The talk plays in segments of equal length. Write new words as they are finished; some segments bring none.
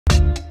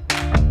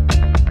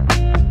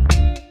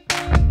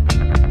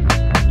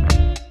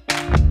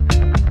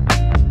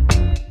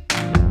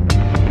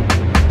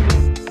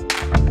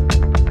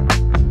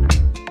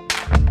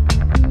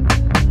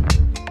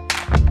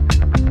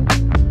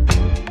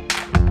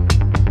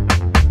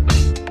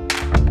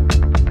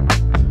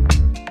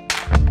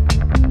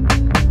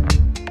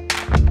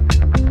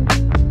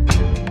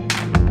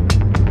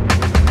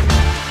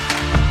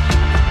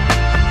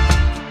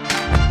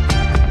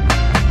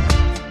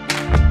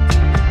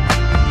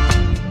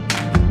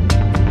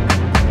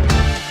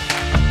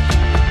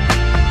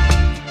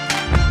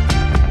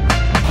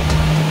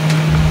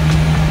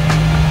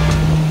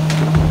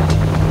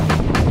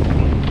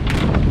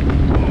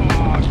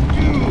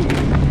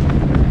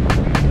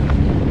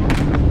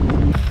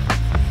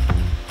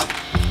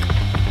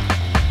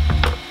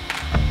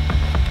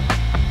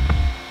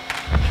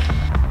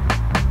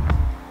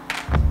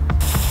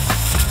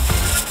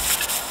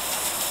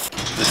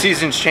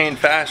seasons change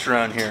fast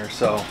around here,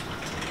 so.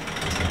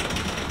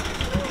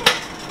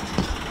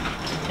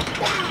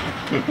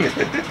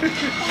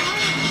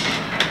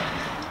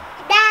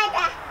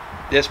 Dada.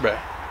 Yes, bruh.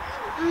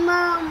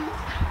 Mom.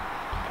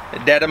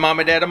 Dada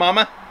mama, dada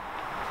mama.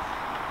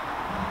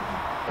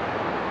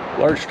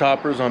 Large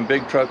toppers on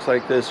big trucks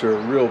like this are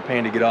a real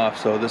pain to get off,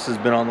 so this has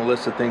been on the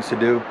list of things to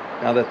do.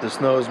 Now that the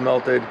snow is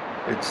melted,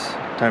 it's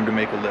time to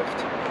make a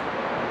lift.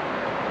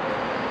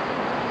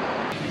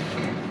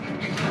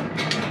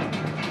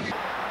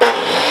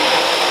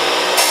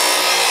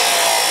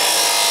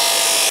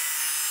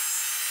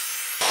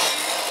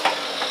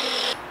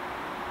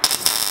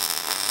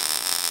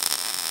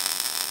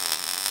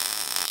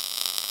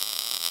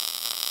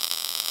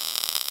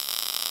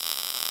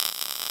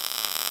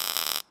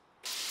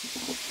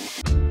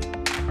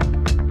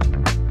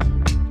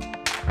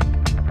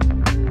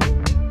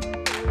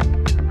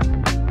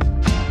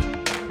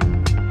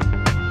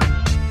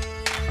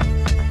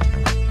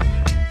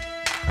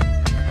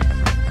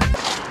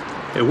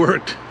 It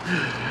worked.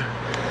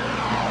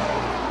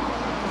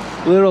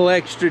 A little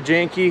extra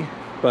janky,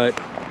 but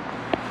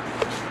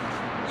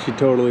she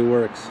totally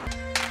works.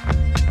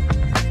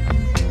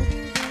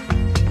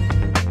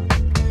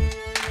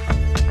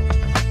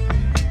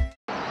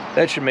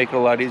 That should make it a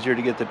lot easier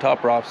to get the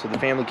topper off so the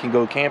family can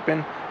go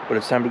camping, but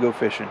it's time to go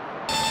fishing.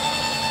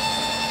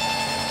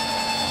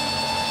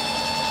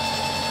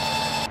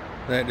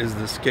 That is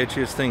the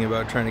sketchiest thing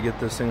about trying to get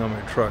this thing on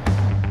my truck.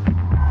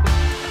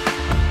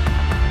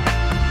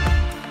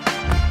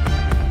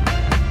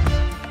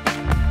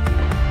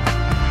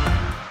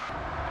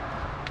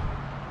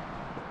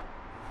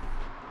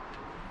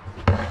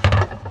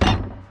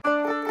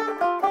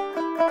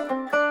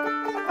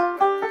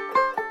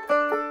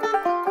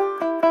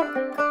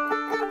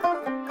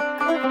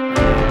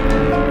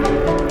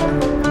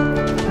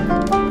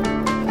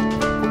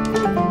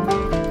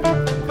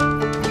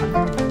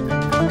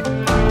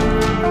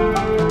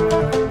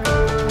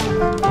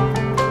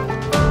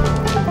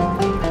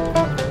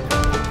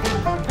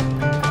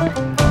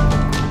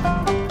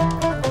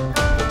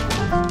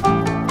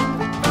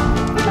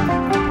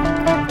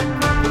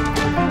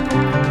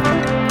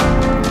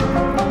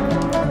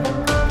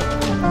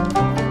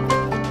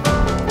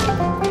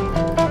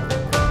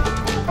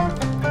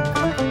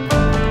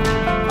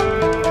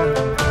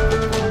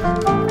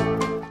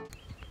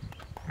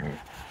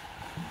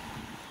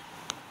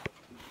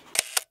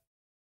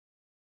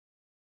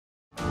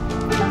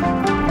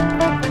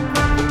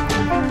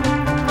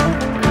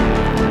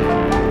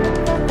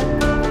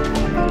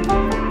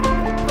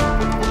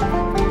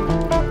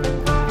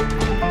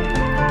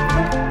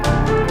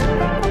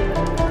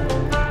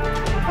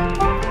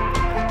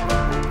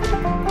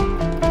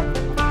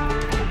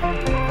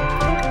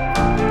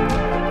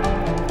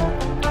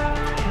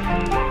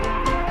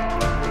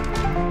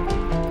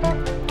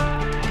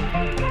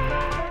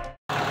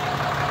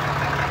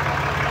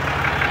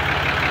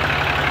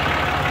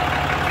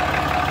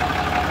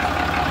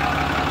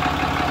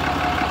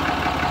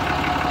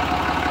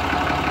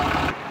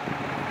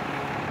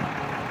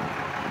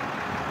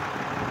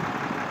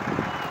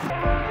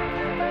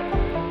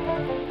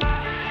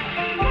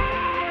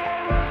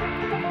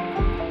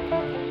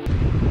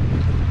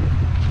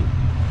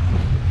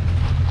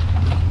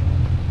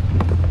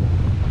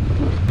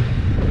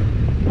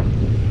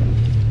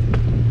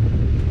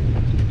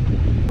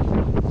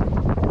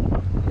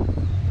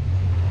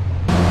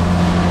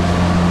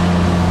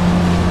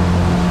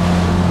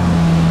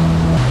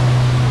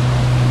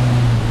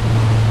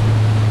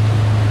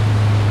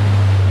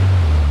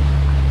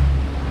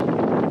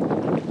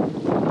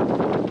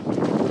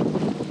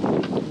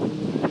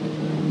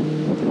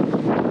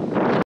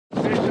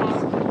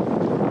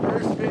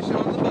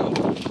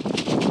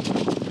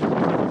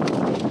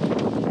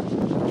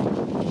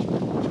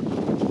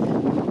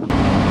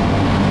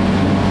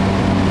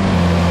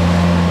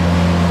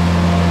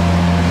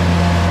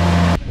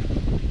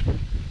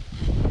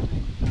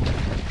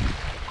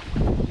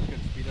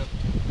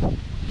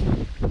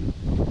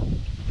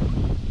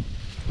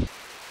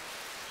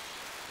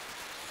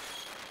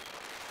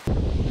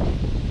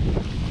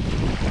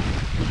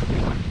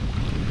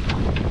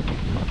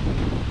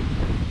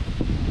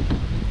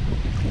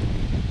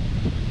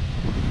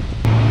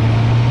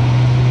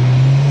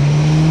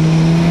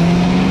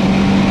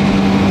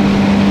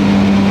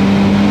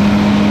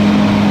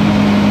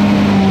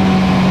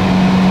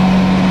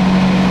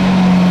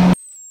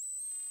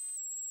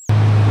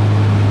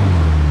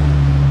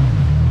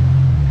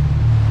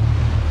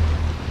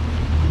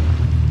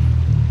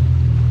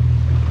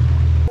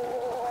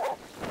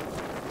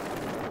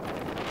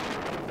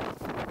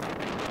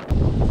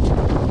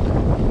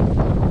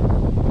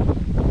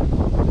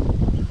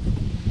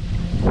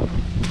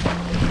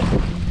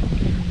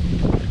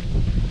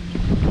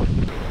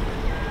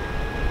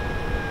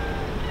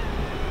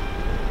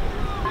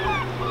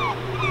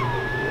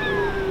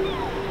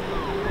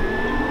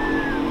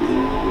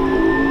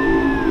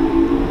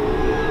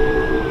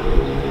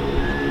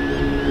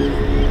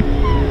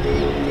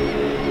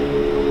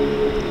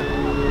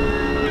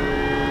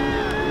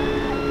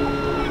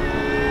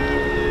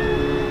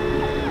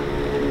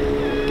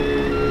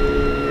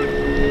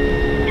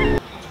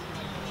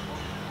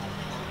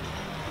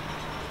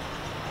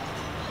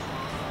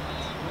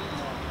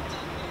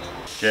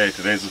 Okay,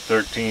 today's the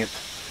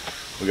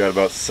 13th. We got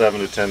about 7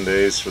 to 10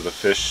 days for the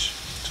fish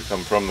to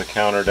come from the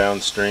counter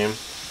downstream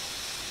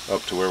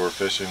up to where we're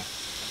fishing.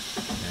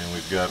 And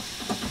we've got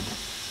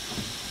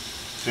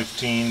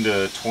 15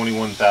 to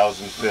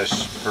 21,000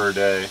 fish per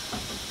day.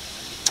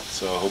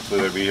 So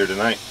hopefully they'll be here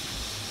tonight.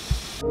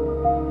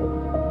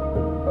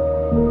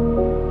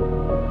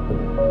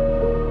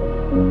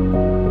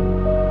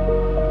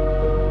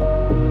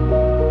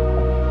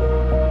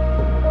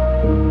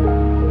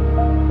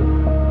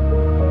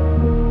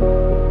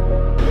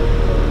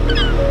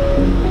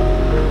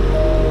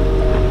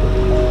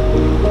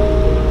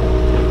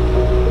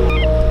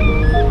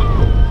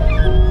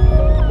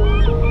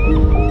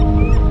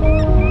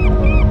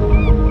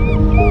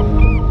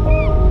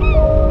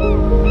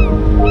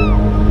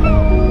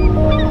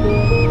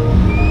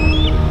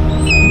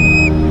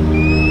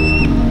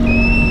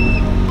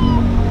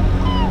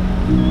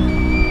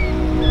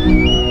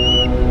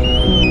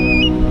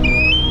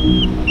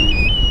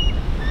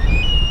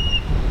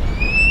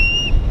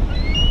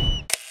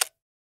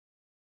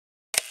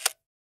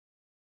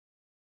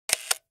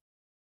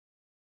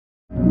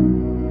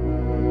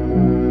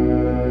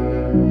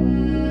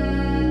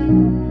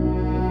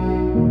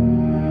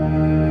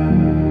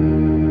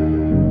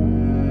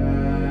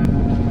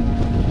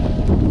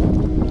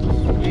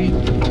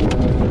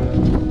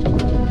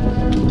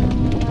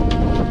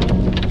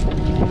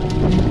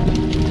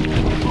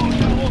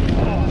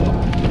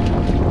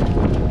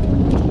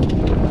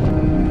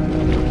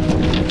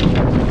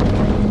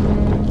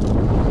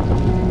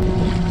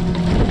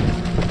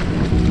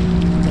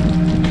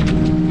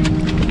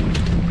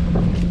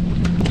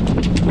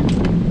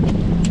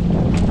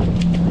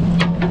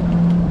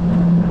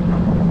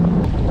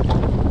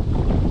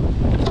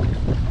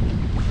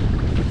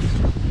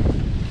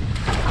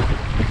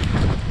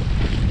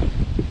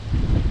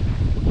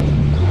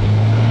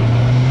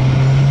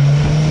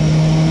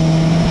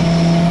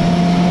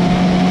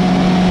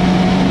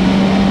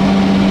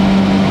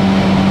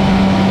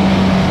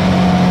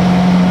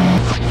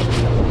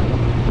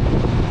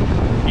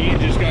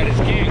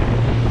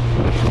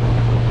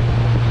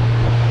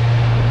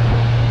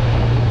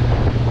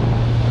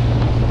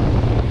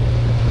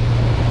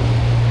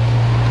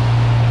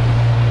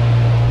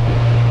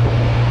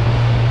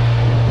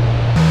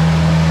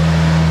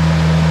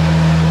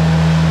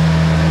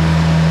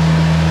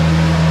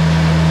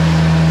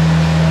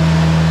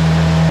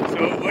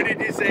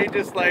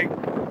 Just like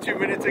 2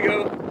 minutes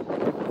ago.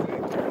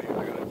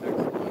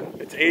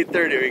 It's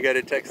 8:30. We got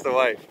to text the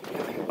wife.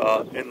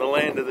 In the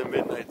land of the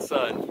midnight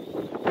sun,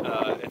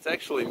 it's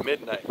actually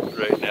midnight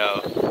right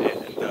now,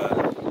 and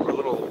we're a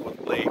little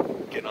late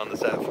getting on the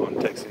sat phone,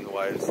 texting the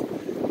wives,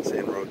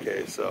 saying we're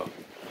okay. So,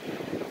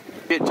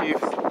 hey, Chief.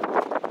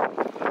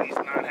 He's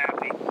not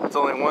happy. It's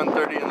only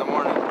 1:30 in the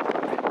morning.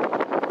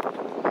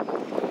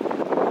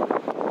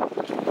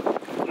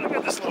 Look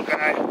at this little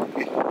guy.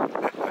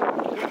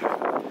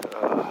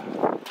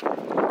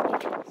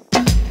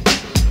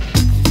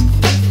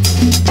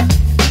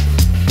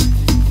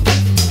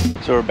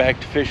 So we're back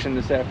to fishing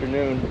this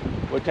afternoon.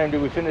 What time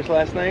did we finish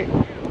last night?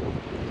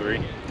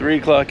 3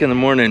 o'clock in the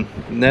morning,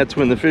 and that's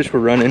when the fish were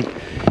running.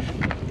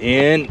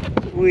 And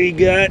we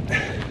got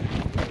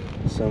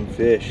some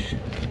fish.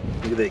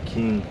 Look at that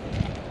king.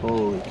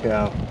 Holy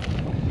cow.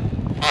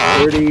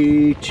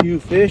 32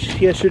 fish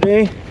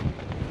yesterday.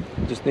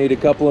 Just need a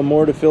couple of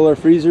more to fill our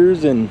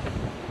freezers, and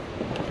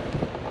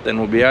then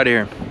we'll be out of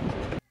here.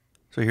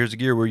 So here's the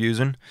gear we're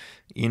using.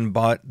 Ian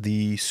bought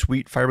the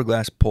sweet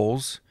fiberglass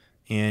poles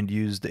and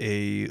used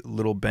a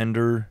little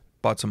bender,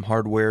 bought some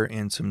hardware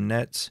and some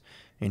nets,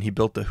 and he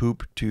built the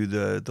hoop to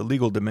the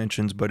legal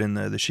dimensions, but in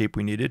the shape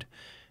we needed.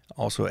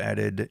 Also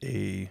added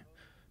a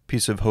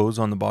piece of hose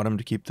on the bottom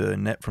to keep the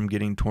net from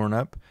getting torn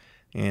up.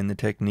 And the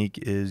technique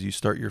is you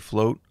start your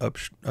float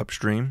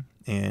upstream,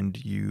 and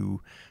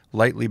you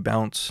lightly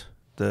bounce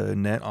the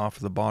net off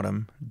the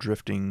bottom,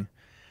 drifting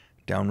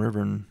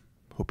downriver and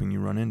hoping you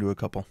run into a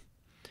couple.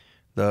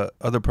 The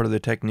other part of the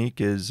technique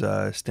is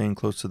staying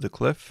close to the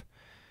cliff,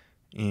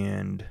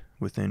 and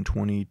within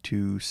 20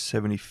 to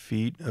 70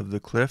 feet of the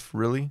cliff,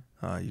 really.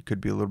 You could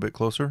be a little bit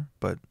closer,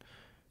 but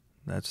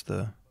that's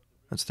the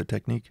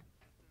technique.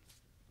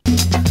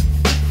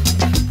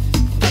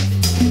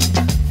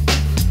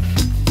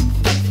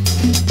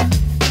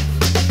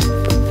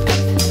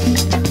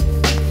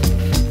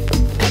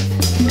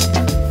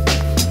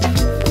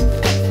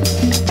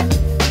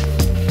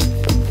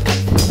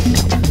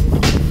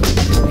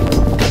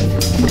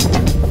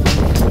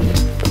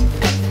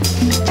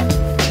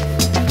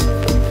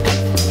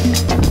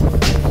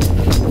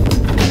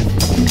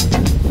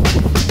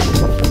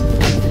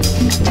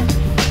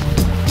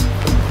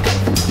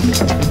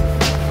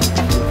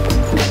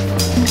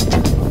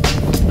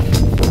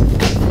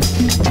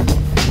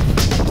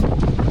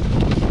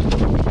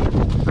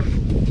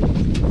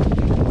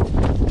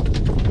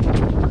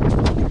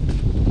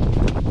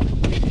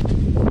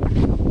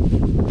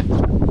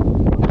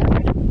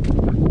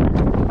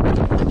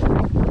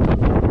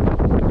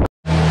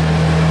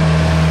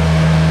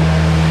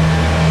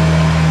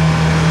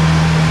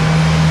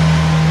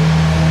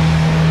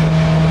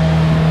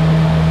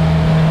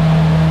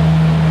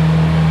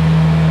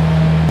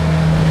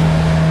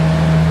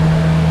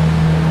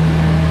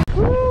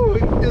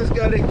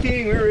 What a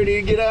king. We're ready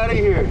to get out of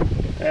here.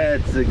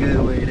 That's a good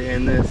way to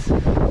end this. Meat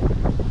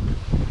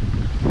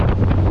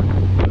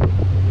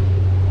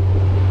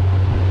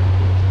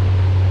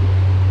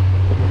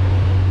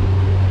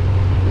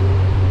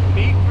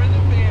for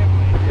the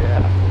family.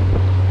 Yeah.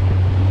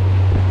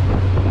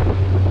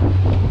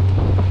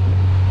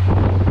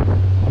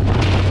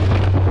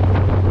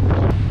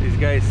 These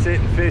guys sit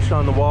and fish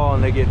on the wall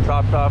and they get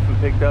dropped off and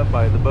picked up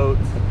by the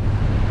boats.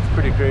 It's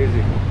pretty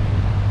crazy.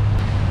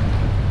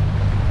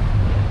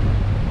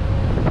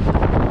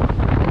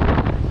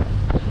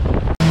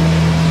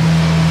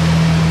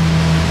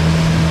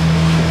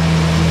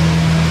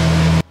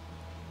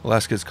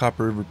 Alaska's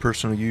Copper River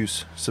personal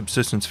use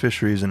subsistence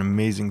fishery is an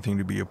amazing thing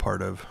to be a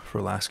part of for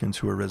Alaskans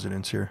who are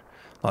residents here.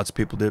 Lots of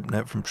people dip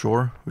net from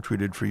shore, which we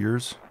did for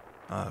years.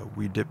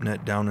 We dip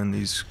net down in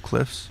these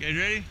cliffs, You guys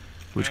ready?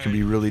 which can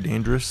be really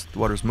dangerous. The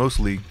water's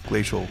mostly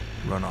glacial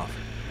runoff,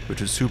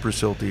 which is super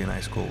silty and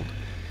ice cold.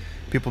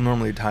 People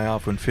normally tie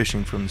off when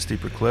fishing from the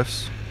steeper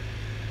cliffs.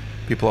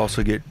 People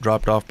also get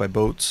dropped off by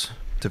boats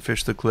to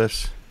fish the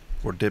cliffs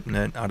or dip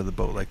net out of the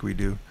boat like we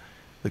do.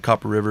 The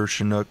Copper River,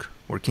 Chinook,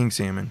 or king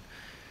salmon,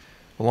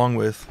 along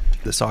with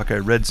the Sockeye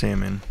red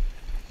salmon,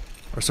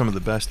 are some of the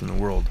best in the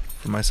world.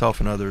 For myself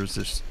and others,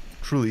 this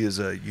truly is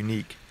a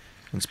unique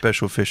and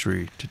special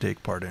fishery to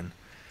take part in.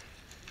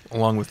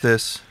 Along with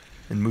this,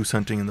 and moose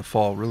hunting in the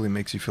fall really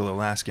makes you feel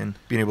Alaskan.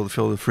 Being able to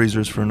fill the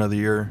freezers for another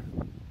year,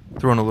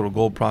 throw in a little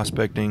gold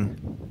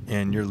prospecting,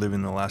 and you're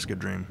living the Alaska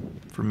dream,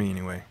 for me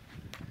anyway.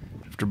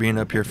 After being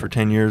up here for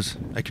 10 years,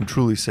 I can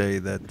truly say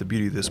that the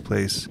beauty of this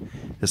place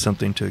is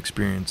something to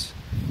experience,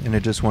 and I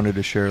just wanted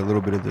to share a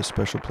little bit of this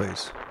special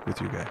place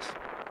with you guys.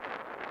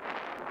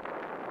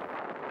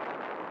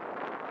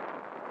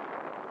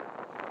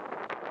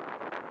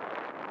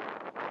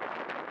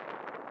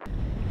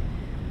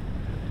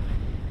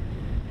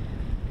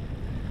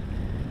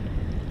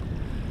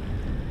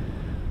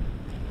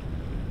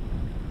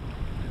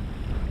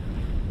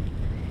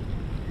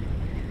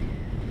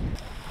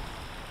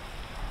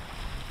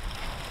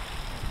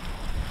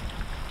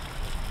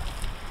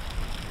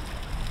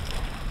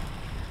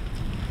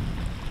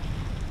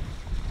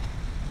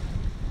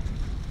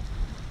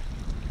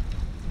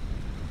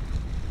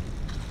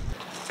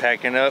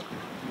 Packing up,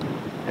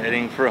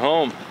 heading for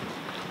home.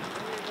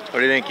 What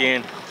do you think,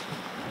 Ian?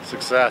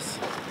 Success.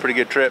 Pretty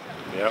good trip.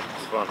 Yep,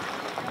 it's fun.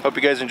 Hope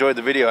you guys enjoyed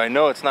the video. I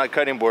know it's not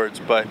cutting boards,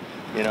 but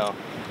you know,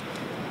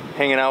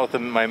 hanging out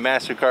with my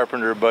master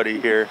carpenter buddy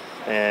here,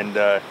 and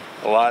a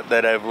lot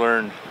that I've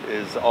learned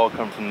is all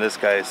come from this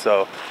guy.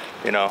 So,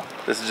 you know,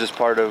 this is just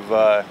part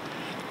of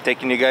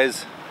taking you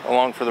guys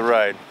along for the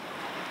ride.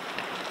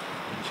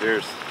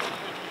 Cheers.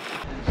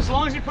 As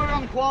long as you put it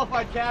on the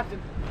qualified captain.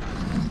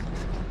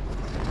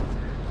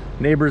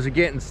 Neighbors are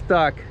getting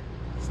stuck.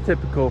 It's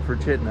typical for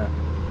Chitina.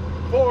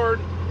 Ford.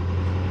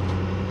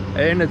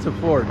 And it's a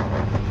Ford.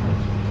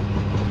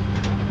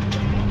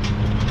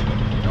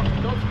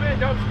 Don't spin,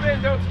 don't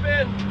spin, don't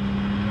spin.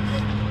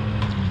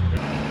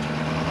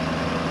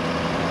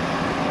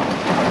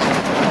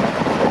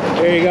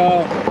 There you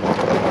go.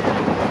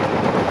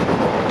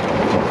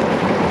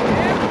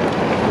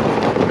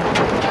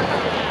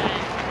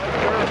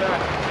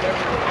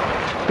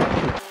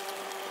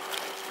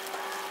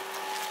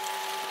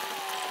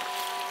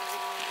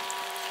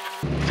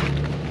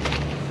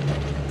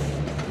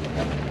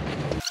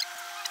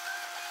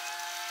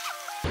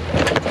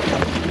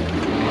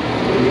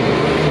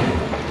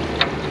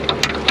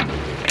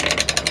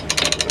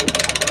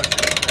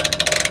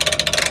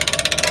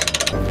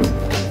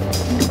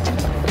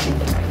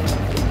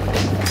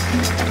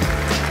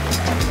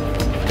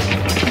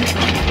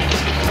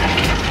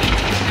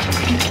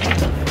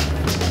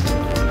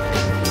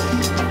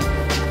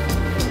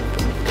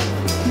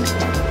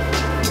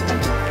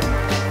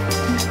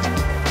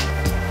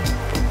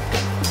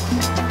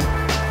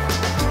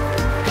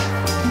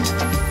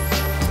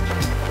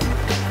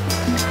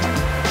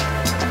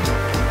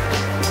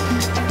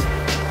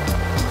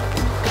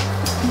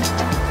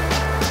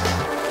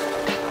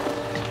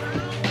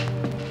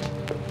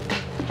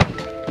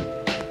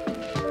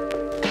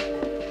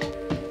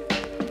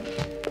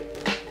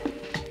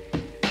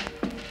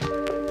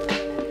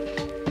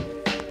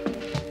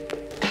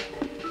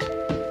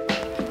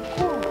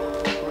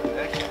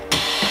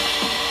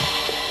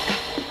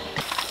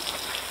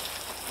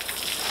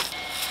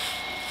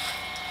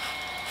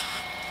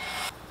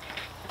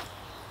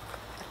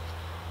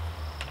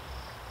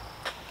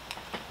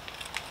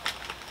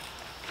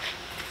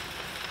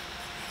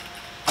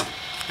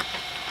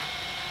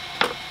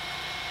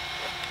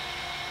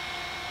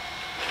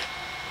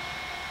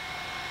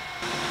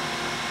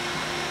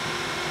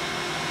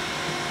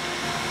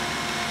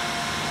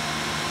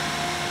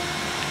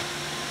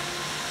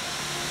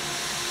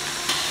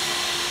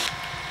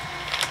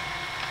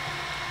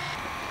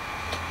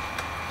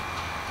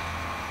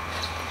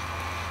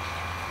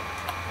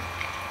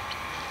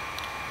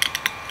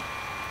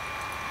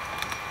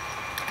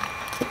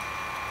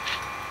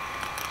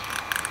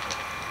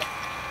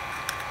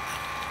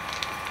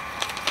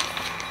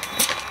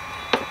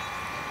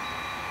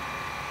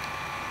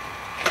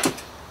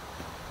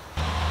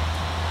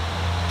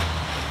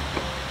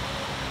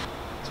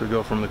 So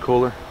go from the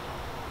cooler,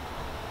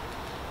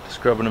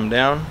 scrubbing them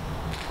down,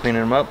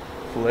 cleaning them up,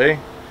 fillet.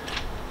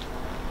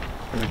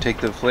 We're going to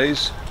take the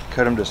fillets,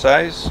 cut them to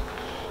size,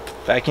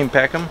 vacuum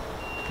pack them.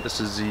 This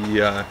is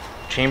the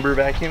chamber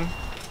vacuum.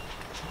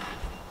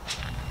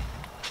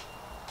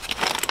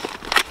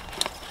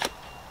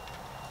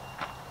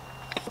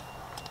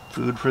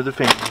 Food for the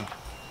family.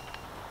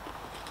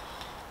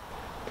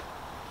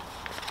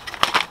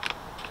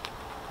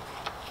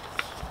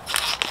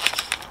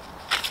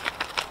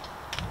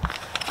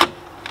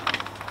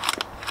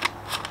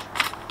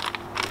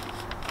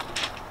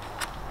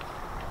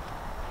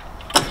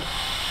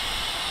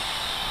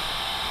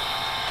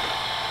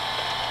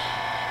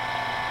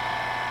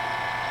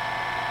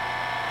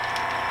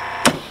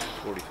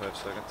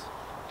 Seconds.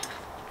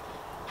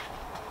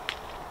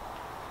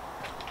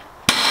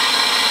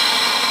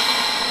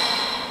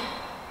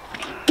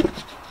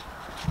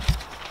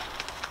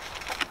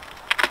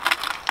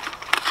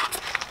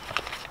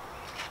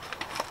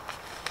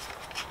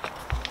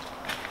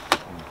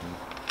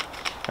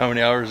 How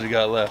many hours we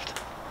got left?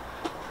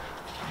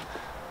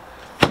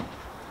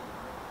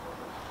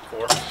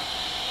 4.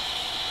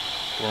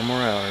 4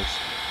 more hours.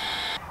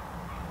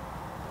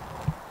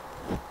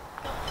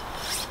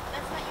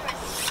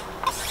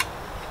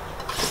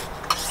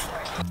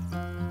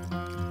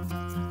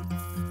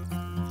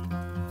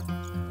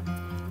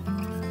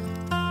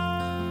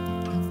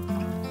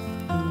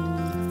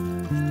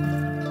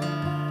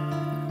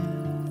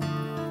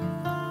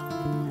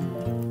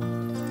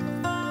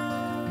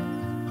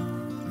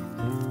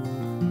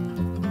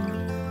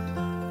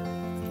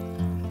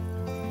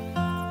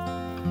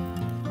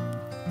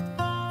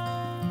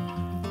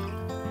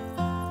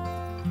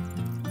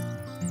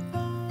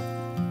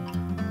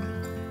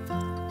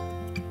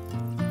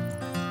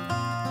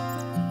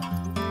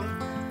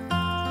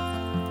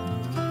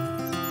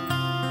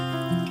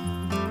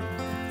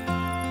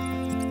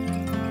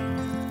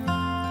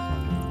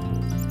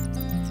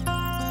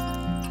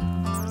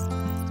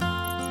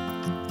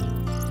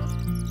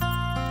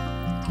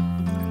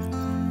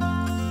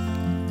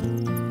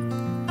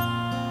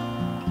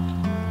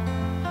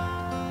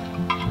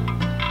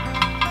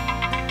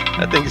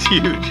 That thing's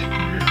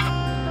huge.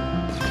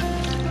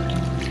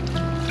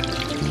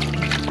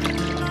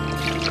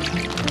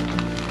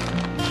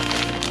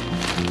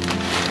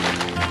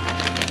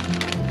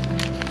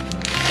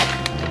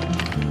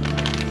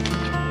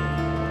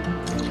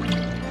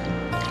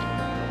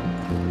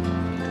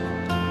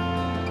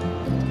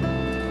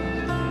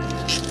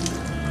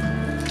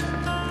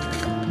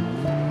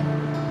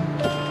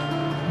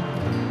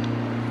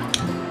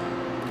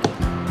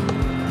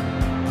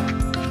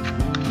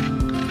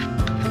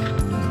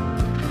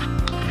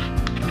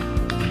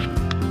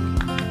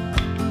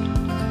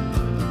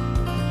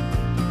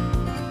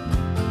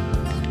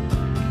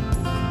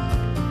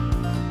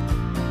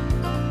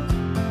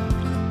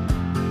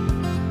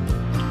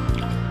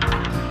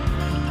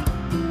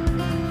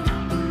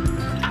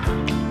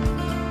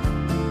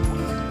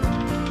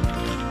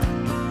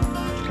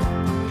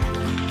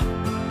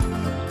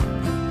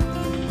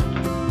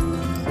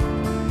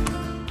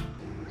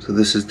 So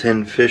this is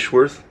 10 fish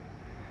worth.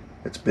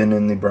 It's been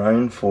in the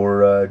brine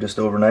for just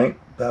overnight,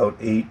 about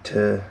 8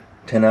 to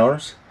 10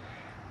 hours.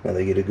 Now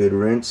they get a good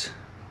rinse,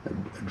 a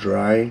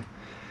dry,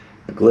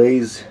 a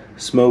glaze,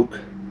 smoke,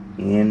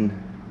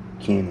 and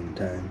canning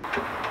time.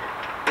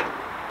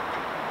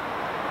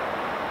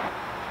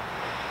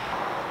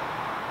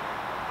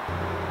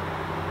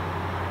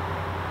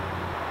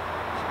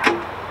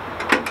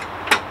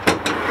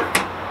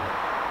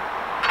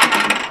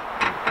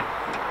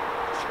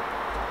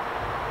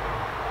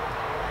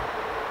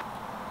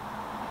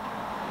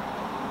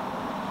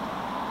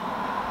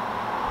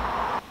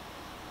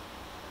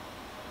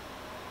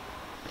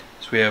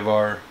 We have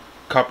our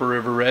Copper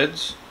River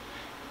Reds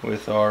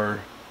with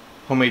our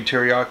homemade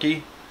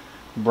teriyaki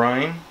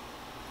brine,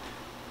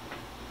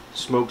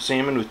 smoked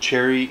salmon with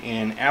cherry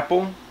and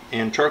apple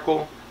and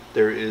charcoal.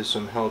 There is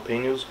some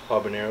jalapenos,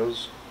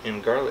 habaneros,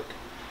 and garlic.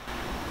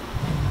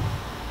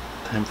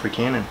 Time for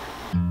canning.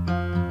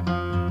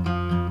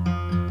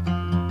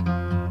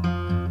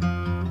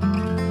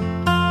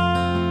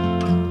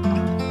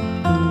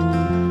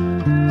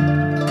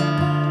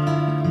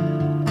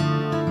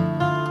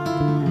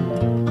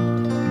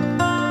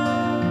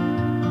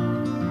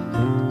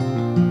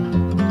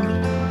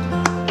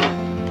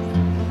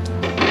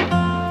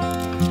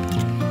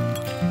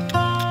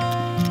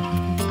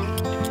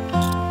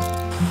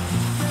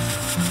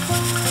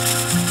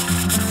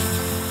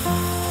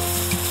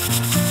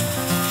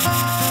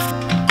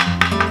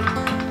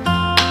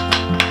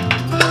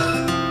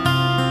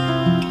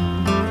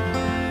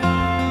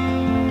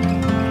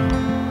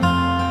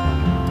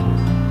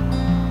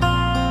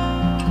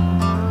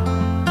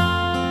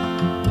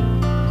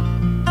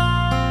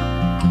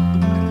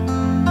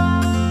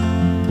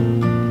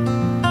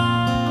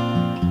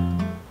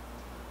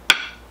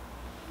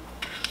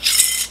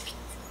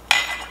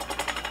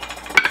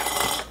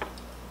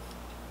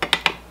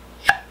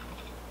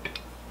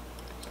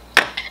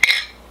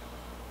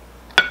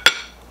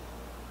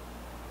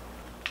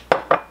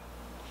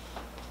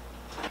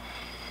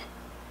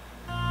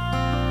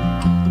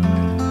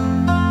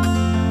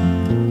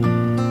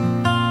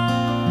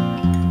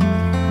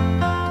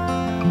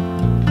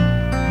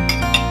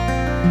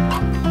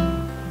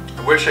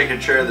 wish I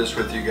could share this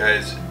with you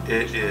guys.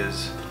 It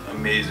is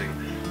amazing.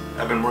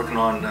 I've been working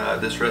on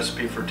this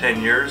recipe for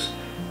 10 years,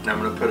 and I'm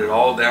going to put it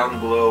all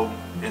down below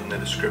in the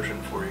description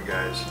for you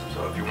guys.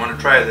 So if you want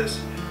to try this,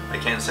 I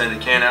can't send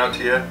a can out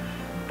to you,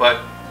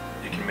 but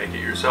you can make it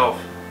yourself.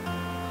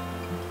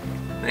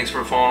 Thanks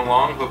for following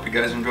along. Hope you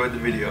guys enjoyed the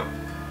video.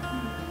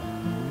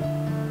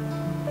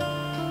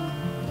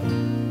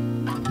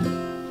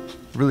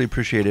 Really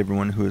appreciate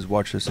everyone who has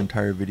watched this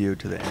entire video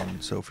to the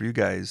end. So for you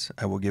guys,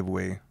 I will give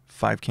away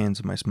 5 cans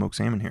of my smoked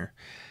salmon here.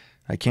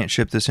 I can't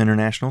ship this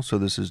international, so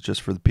this is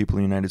just for the people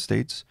in the United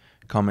States.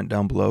 Comment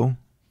down below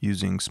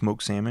using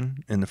smoked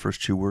salmon in the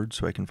first 2 words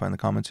so I can find the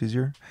comments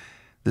easier.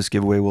 This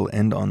giveaway will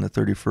end on the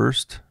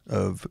 31st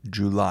of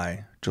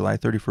July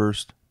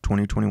 31st,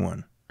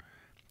 2021.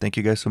 Thank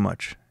you guys so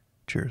much.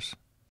 Cheers.